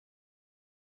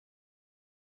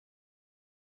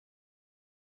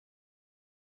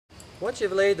Once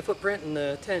you've laid the footprint and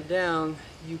the tent down,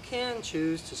 you can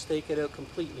choose to stake it out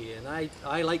completely, and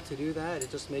I like to do that.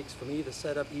 It just makes for me the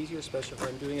setup easier, especially if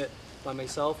I'm doing it by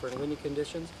myself or in windy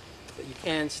conditions, that you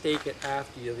can stake it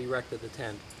after you've erected the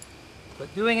tent.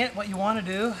 But doing it, what you want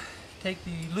to do, take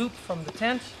the loop from the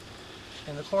tent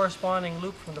and the corresponding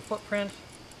loop from the footprint,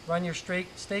 run your stake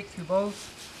through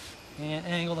both, and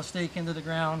angle the stake into the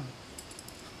ground,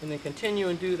 and then continue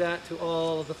and do that to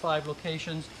all of the 5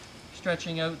 locations,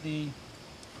 stretching out the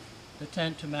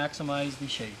tent to maximize the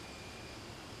shade.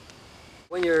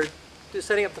 When you're just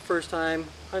setting up the first time,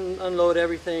 unload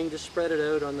everything, just spread it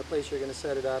out on the place you're going to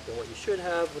set it up. And what you should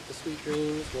have with the Suite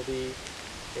Dreams will be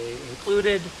an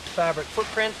included fabric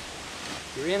footprint,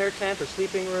 your inner tent or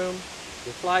sleeping room,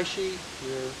 your fly sheet,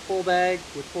 your full bag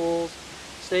with poles,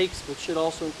 stakes, which should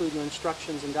also include your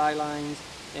instructions and guidelines,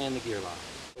 and the gear lock.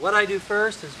 What I do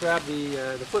first is grab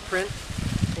the footprint,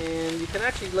 and you can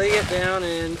actually lay it down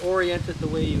and orient it the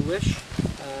way you wish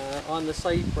on the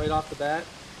site right off the bat.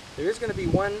 There is going to be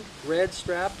one red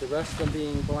strap, the rest of them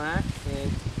being black,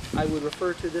 and I would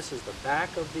refer to this as the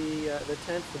back of the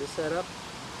tent for the setup.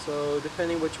 So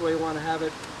depending which way you want to have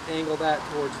it, angle that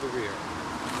towards the rear.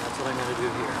 And that's what I'm going to do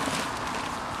here.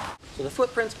 So the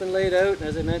footprint's been laid out, and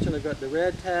as I mentioned, I've got the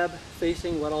red tab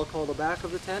facing what I'll call the back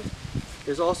of the tent.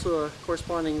 There's also a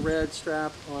corresponding red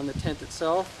strap on the tent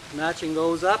itself, matching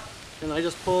those up, and I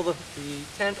just pull the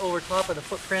tent over top of the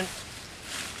footprint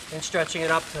and stretching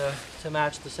it up to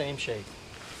match the same shape.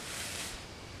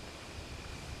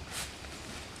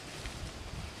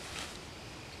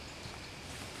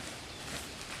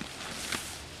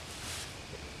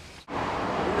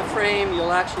 In the frame,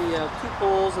 you'll actually have 2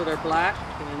 poles that are black,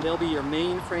 and they'll be your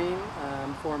main frame,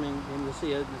 forming, and you'll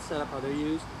see the setup how they're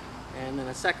used. And then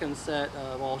a second set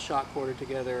of all shot corded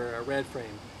together, a red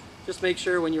frame. Just make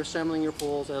sure when you're assembling your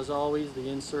poles, as always, the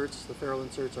inserts, the ferrule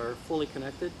inserts, are fully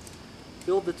connected.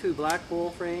 Build the 2 black pole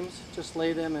frames, just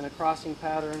lay them in a crossing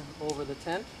pattern over the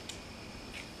tent.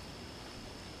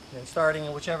 And starting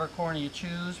in whichever corner you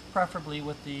choose, preferably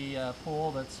with the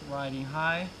pole that's riding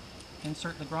high,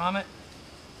 insert the grommet,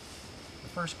 the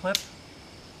first clip,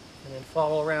 and then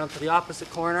follow around to the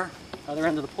opposite corner, other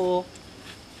end of the pole.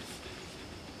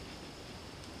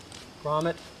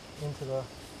 Grommet into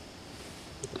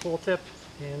with the pole tip,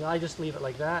 and I just leave it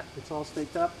like that. It's all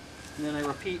staked up, and then I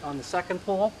repeat on the second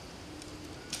pole.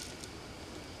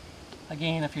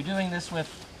 Again, if you're doing this with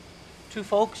 2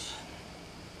 folks,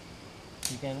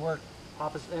 you can work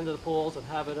opposite end of the poles and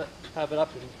have it up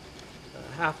in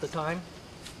half the time.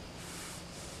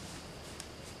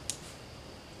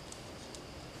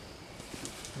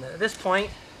 And at this point,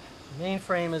 the main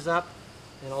frame is up,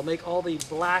 and I'll make all the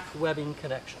black webbing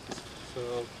connections. So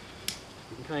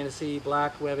you can kind of see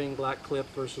black webbing, black clip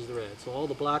versus the red. So all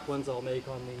the black ones I'll make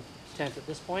on the tent at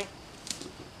this point.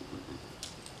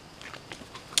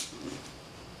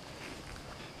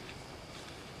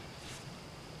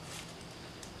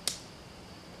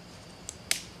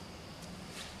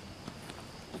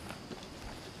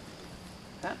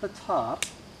 At the top,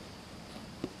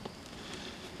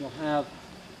 you'll have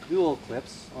dual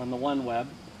clips on the one web.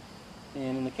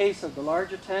 And in the case of the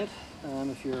larger tent,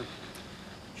 if you're a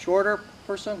shorter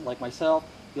person like myself,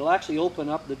 you'll actually open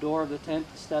up the door of the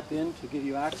tent to step in to give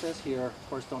you access. Here, of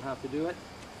course, don't have to do it.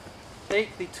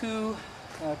 Take the 2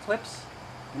 clips,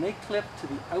 and they clip to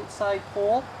the outside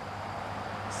pole,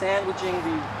 sandwiching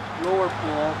the lower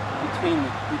pole between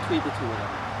the 2 of them.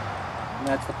 And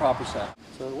that's the proper set.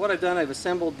 So what I've done, I've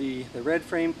assembled the red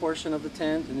frame portion of the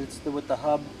tent, and it's with the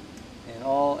hub and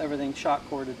everything shot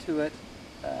corded to it.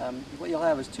 What you'll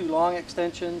have is 2 long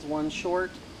extensions, 1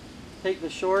 short. Take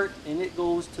the short, and it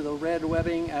goes to the red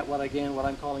webbing at what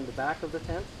I'm calling the back of the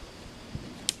tent.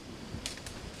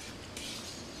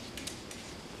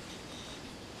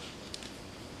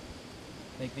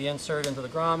 Make the insert into the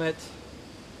grommet,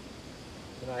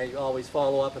 and I always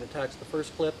follow up and attach the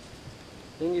first clip.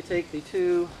 Then you take the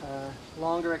 2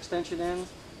 longer extension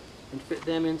ends and fit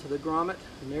them into the grommet,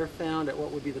 and they're found at what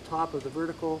would be the top of the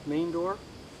vertical main door.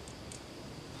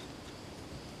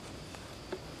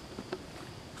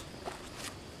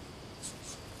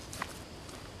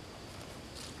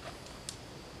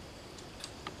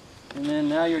 And then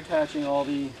now you're attaching all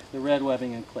the red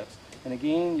webbing and clips. And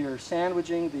again, you're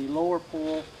sandwiching the lower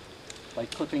pole by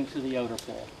clipping to the outer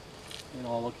pole in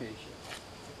all locations.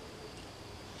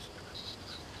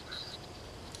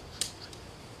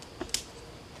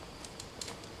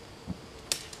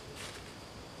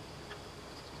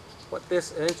 What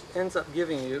this ends up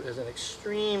giving you is an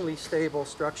extremely stable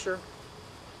structure.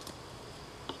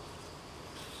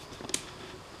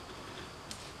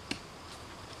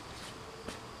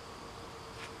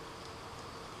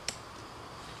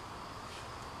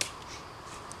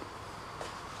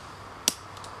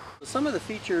 some of the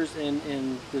features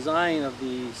in design of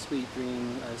the Suite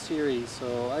Dream series.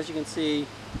 So as you can see,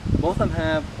 both of them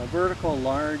have a vertical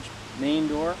large main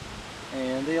door,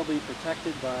 and they'll be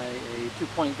protected by a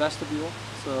 2-point vestibule.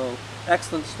 So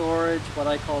excellent storage. What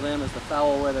I call them is the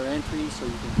foul weather entry, so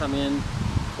you can come in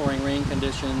pouring rain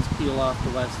conditions, peel off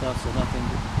the wet stuff so nothing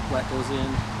wet goes in.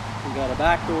 We've got a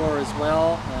back door as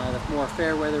well, that's more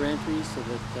fair weather entry, so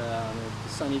that on the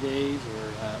sunny days or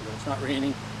when it's not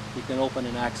raining, you can open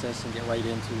and access and get right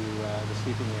into the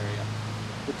sleeping area.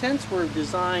 The tents were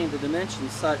designed, the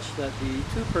dimensions such that the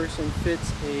 2-person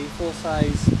fits a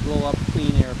full-size blow-up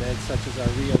clean air bed such as our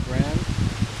Rio Grande,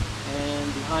 and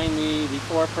behind me the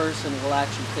 4-person will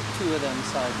actually fit 2 of them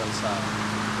side by side.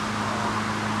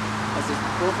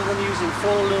 Both of them using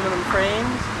full aluminum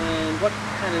frames, and what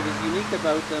kind of is unique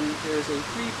about them, there's a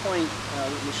 3-point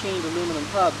machined aluminum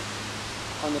hub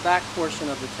on the back portion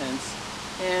of the tents,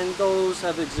 and those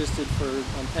have existed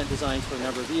on tent designs for a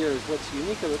number of years. What's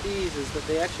unique about these is that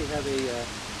they actually have a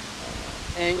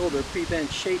angled or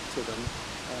pre-bent shape to them,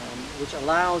 which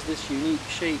allows this unique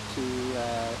shape to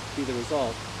be the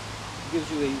result. It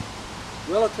gives you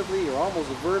a relatively or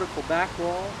almost a vertical back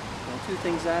wall. And 2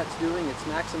 things that's doing, it's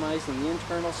maximizing the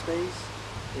internal space.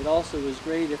 It also is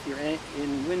great if you're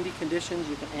in windy conditions,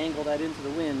 you can angle that into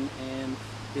the wind and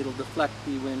it'll deflect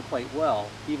the wind quite well,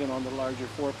 even on the larger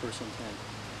 4-person tent.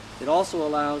 It also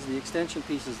allows the extension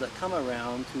pieces that come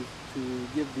around to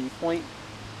give the point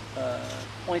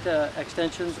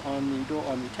extensions on the door,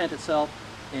 on the tent itself,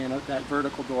 and that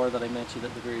vertical door that I mentioned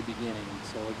at the very beginning.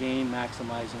 So again,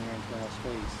 maximizing your internal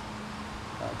space.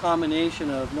 A combination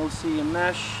of no-seam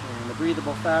mesh and the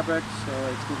breathable fabric, so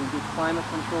it's giving good climate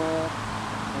control.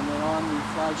 And then on the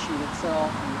fly sheet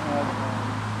itself, you have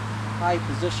high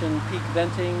position peak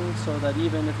venting, so that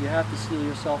even if you have to seal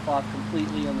yourself off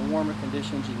completely in the warmer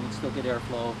conditions, you can still get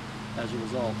airflow as a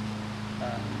result.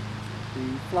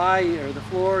 The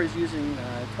floor is using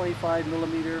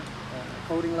 25mm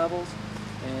coating levels,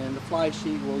 and the fly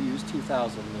sheet will use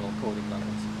 2000mm coating levels.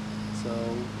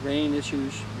 So rain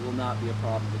issues will not be a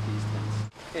problem with these tents.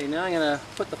 Okay, now I'm going to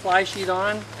put the fly sheet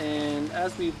on, and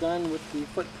as we've done with the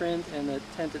footprint and the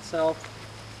tent itself,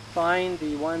 find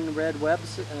the 1 red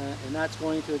webs, and that's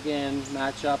going to again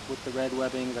match up with the red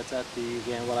webbing that's at the,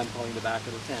 again, what I'm calling the back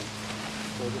of the tent.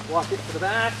 So just walk it to the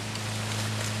back.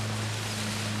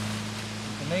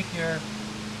 You can make your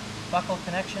buckle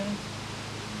connection.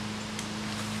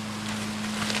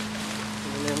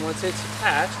 And then once it's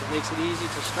attached, it makes it easy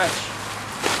to stretch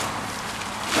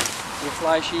your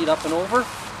fly sheet up and over.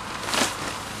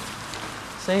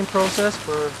 Same process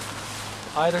for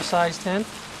either size tent.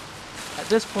 At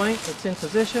this point, it's in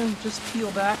position. Just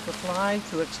peel back the fly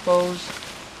to expose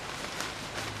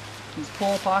these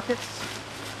pull pockets.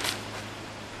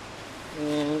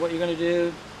 And what you're going to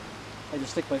do, I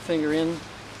just stick my finger in,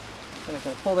 and I'm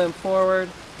going to pull them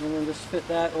forward, and then just fit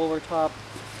that over top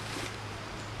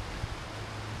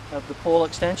of the pole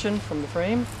extension from the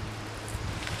frame.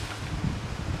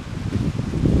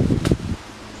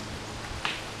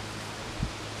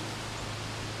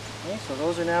 Okay, so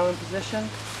those are now in position.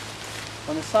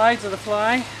 On the sides of the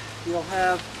fly, you'll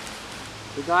have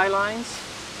the guy lines,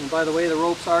 and by the way, the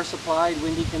ropes are supplied.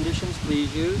 Windy conditions,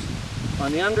 please use.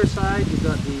 On the underside, you've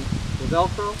got the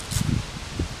Velcro.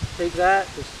 Take that,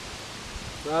 just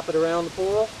wrap it around the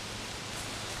pole,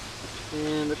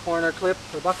 and the corner clip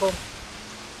or buckle.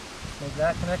 Make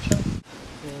that connection.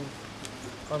 And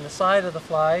on the side of the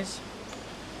flies,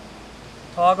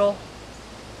 toggle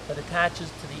that attaches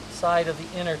to the side of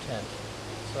the inner tent.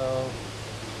 So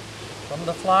from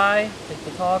the fly, take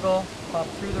the toggle, pop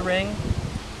through the ring,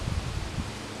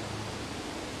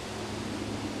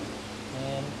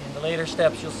 and in the later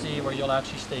steps you'll see where you'll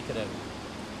actually stake it out.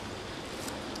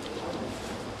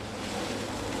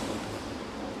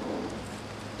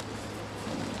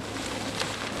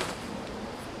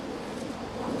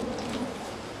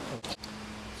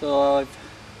 So I've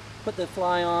put the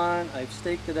fly on, I've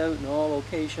staked it out in all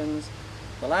locations.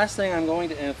 The last thing I'm going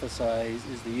to emphasize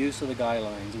is the use of the guy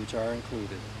lines, which are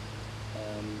included.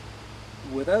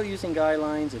 Without using guy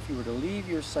lines, if you were to leave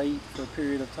your site for a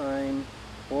period of time,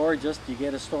 or just you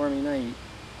get a stormy night,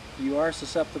 you are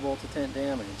susceptible to tent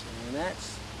damage. And that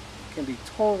can be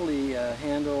totally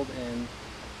handled and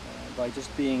by just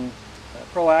being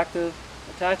proactive,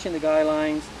 attaching the guy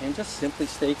lines, and just simply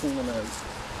staking them out.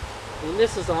 And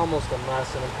this is almost a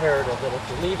must and imperative that if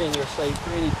you're leaving your site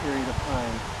for any period of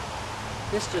time,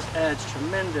 this just adds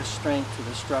tremendous strength to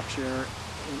the structure.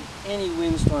 And any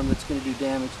windstorm that's going to do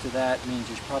damage to that means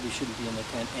you probably shouldn't be in the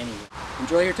tent anyway.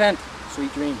 Enjoy your tent.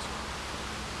 Sweet dreams.